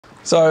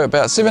So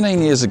about 17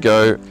 years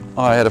ago,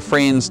 I had a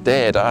friend's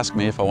dad ask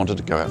me if I wanted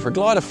to go out for a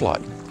glider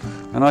flight.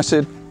 And I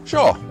said,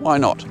 sure, why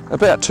not?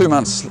 About 2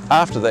 months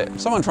after that,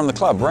 someone from the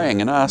club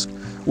rang and asked,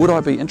 would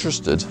I be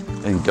interested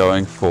in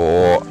going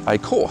for a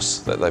course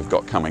that they've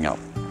got coming up?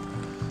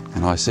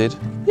 And I said,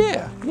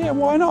 yeah,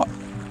 why not?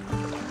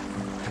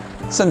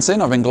 Since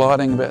then, I've been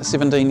gliding about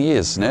 17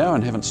 years now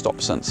and haven't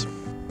stopped since.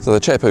 So the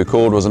chap who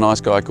called was a nice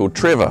guy called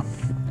Trevor,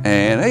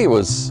 and he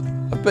was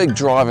a big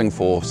driving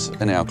force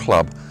in our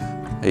club.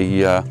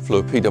 He flew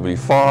a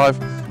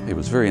PW5, he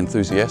was very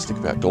enthusiastic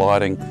about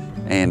gliding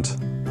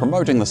and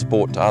promoting the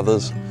sport to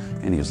others,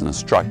 and he was an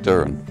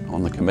instructor and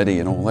on the committee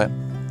and all that.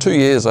 2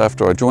 years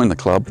after I joined the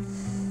club,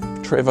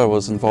 Trevor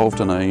was involved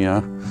in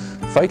a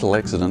fatal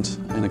accident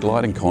in a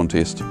gliding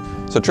contest.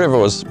 So Trevor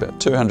was about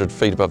 200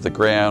 feet above the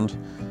ground,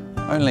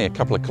 only a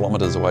couple of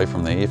kilometres away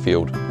from the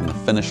airfield and the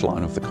finish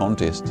line of the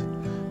contest,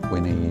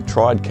 when he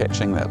tried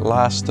catching that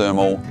last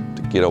thermal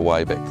to get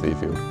away back to the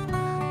airfield.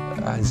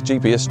 His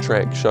GPS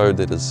track showed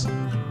that his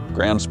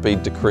ground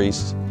speed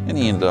decreased and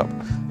he ended up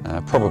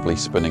probably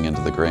spinning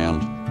into the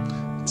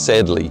ground.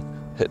 Sadly,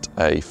 hit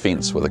a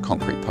fence with a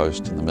concrete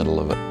post in the middle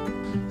of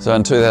it. So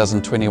in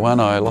 2021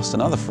 I lost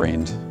another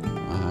friend,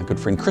 a good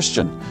friend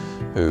Christian,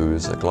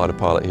 who's a glider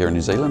pilot here in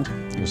New Zealand.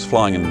 He was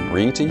flying in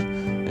Rieti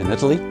in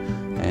Italy,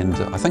 and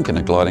I think in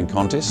a gliding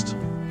contest,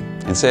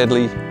 and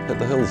sadly hit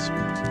the hills.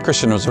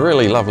 Christian was a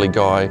really lovely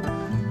guy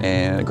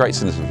and a great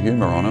sense of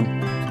humour on him,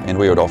 and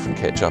we would often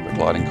catch up at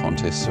gliding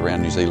contests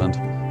around New Zealand.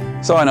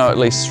 So I know at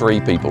least 3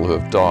 people who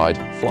have died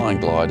flying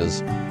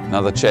gliders.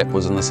 Another chap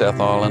was in the South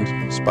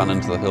Island, spun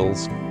into the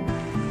hills.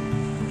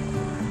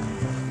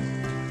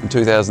 In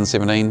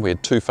 2017 we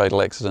had 2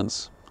 fatal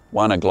accidents.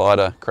 One, a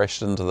glider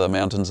crashed into the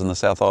mountains in the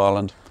South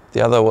Island.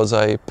 The other was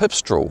a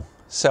Pipstrel,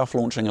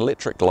 self-launching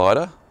electric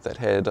glider that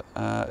had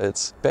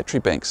its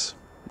battery banks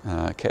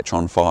catch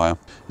on fire.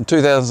 In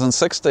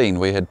 2016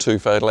 we had 2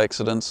 fatal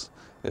accidents.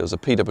 There was a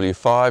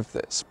PW5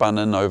 that spun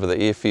in over the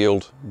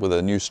airfield with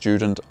a new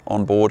student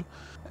on board,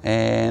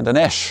 and an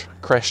Ash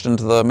crashed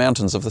into the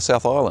mountains of the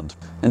South Island.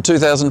 In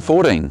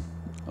 2014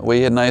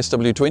 we had an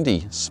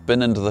ASW20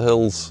 spin into the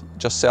hills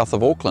just south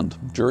of Auckland,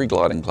 Jury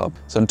Gliding Club.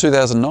 So in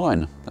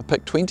 2009 a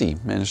PIC 20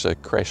 managed to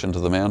crash into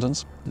the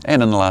mountains,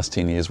 and in the last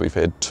 10 years we've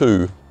had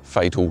 2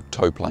 fatal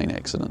tow plane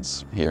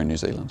accidents here in New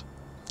Zealand.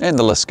 And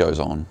the list goes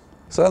on.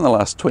 So in the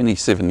last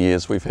 27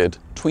 years we've had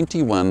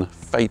 21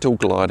 fatal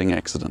gliding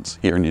accidents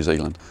here in New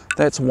Zealand.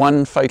 That's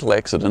 1 fatal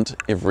accident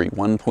every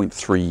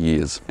 1.3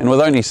 years. And with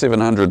only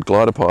 700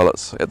 glider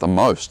pilots at the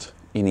most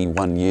any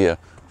 1 year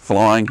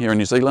flying here in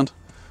New Zealand,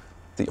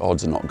 the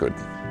odds are not good.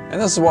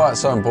 And this is why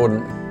it's so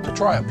important to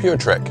try out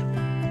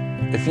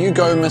TShirts. If you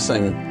go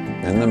missing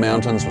in the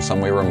mountains or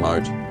somewhere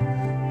remote,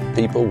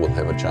 people will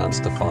have a chance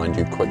to find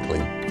you quickly,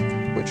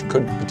 which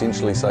could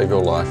potentially save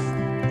your life.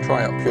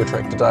 Try out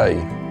TShirts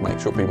today. Make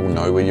sure people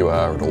know where you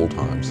are at all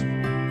times.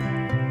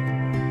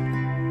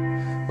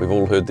 We've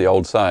all heard the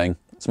old saying,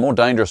 it's more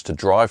dangerous to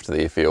drive to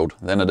the airfield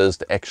than it is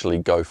to actually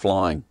go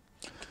flying.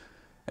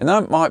 And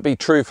that might be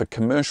true for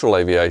commercial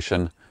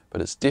aviation,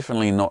 but it's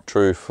definitely not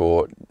true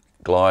for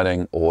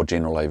gliding or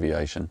general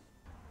aviation.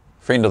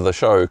 Friend of the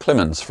show,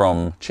 Clemens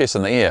from Chess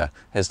in the Air,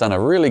 has done a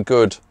really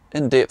good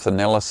in-depth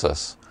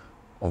analysis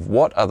of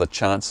what are the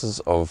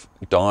chances of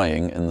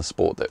dying in the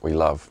sport that we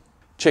love.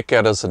 Check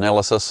out his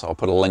analysis. I'll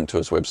put a link to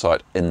his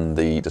website in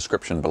the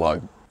description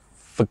below.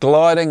 For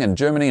gliding in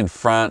Germany and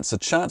France, the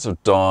chance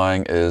of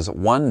dying is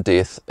 1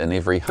 death in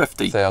every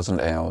 50,000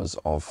 hours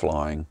of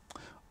flying.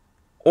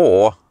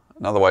 Or,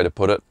 another way to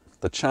put it,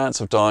 the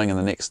chance of dying in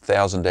the next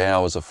 1,000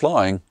 hours of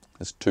flying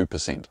is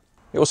 2%.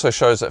 He also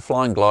shows that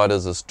flying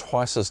gliders is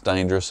twice as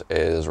dangerous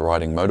as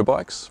riding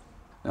motorbikes.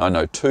 Now, I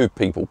know 2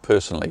 people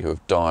personally who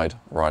have died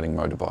riding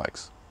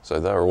motorbikes, so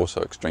they're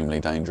also extremely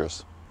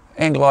dangerous.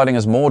 And gliding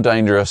is more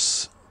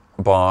dangerous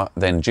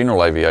than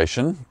general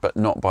aviation, but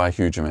not by a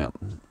huge amount.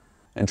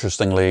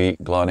 Interestingly,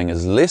 gliding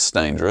is less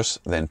dangerous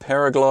than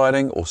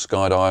paragliding or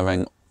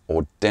skydiving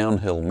or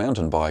downhill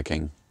mountain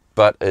biking,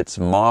 but it's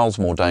miles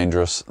more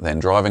dangerous than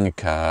driving a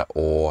car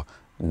or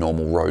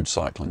normal road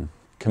cycling.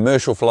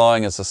 Commercial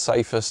flying is the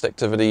safest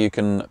activity you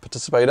can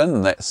participate in,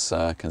 and that's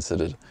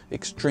considered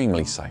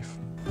extremely safe.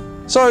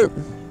 So,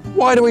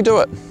 why do we do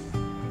it?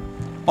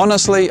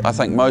 Honestly, I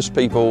think most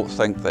people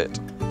think that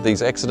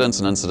these accidents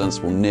and incidents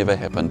will never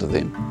happen to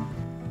them.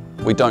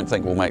 We don't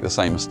think we'll make the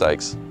same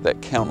mistakes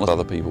that countless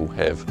other people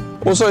have.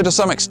 Also, to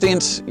some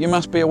extent, you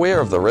must be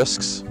aware of the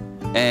risks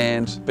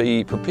and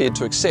be prepared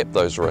to accept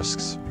those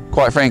risks.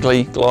 Quite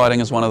frankly, gliding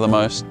is one of the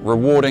most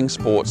rewarding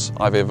sports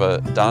I've ever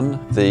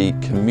done. The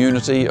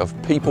community of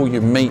people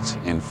you meet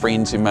and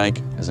friends you make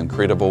is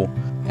incredible,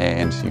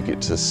 and you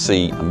get to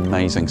see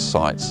amazing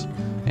sights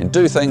and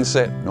do things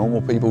that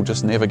normal people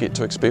just never get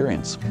to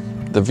experience.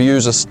 The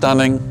views are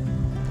stunning.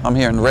 I'm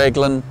here in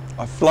Raglan.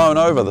 I've flown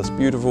over this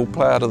beautiful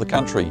part of the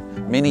country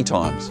many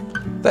times.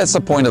 That's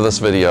the point of this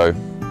video.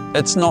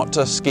 It's not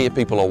to scare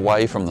people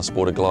away from the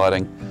sport of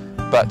gliding,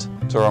 but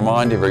to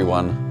remind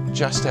everyone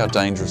just how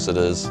dangerous it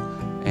is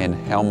and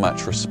how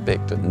much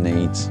respect it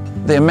needs.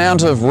 The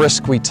amount of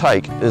risk we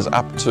take is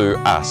up to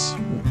us.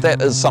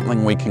 That is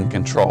something we can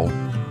control.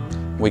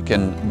 We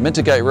can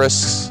mitigate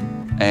risks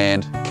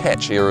and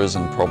catch errors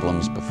and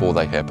problems before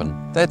they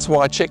happen. That's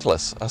why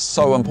checklists are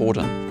so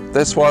important.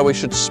 That's why we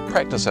should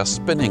practice our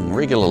spinning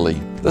regularly.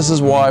 This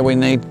is why we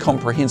need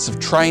comprehensive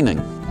training,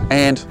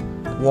 and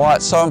why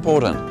it's so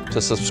important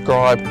to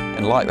subscribe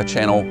and like the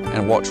channel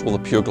and watch all the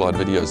Pure Glide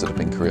videos that have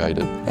been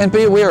created. And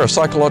be aware of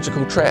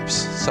psychological traps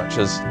such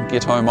as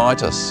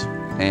get-home-itis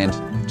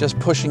and just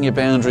pushing your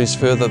boundaries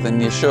further than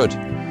you should.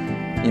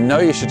 You know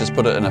you should just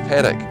put it in a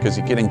paddock because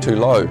you're getting too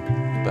low,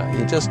 but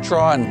you just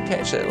try and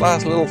catch that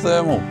last little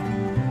thermal.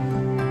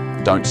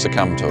 Don't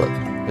succumb to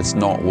it. It's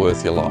not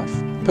worth your life.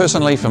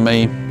 Personally, for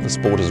me, the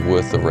sport is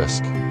worth the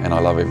risk, and I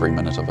love every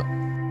minute of it.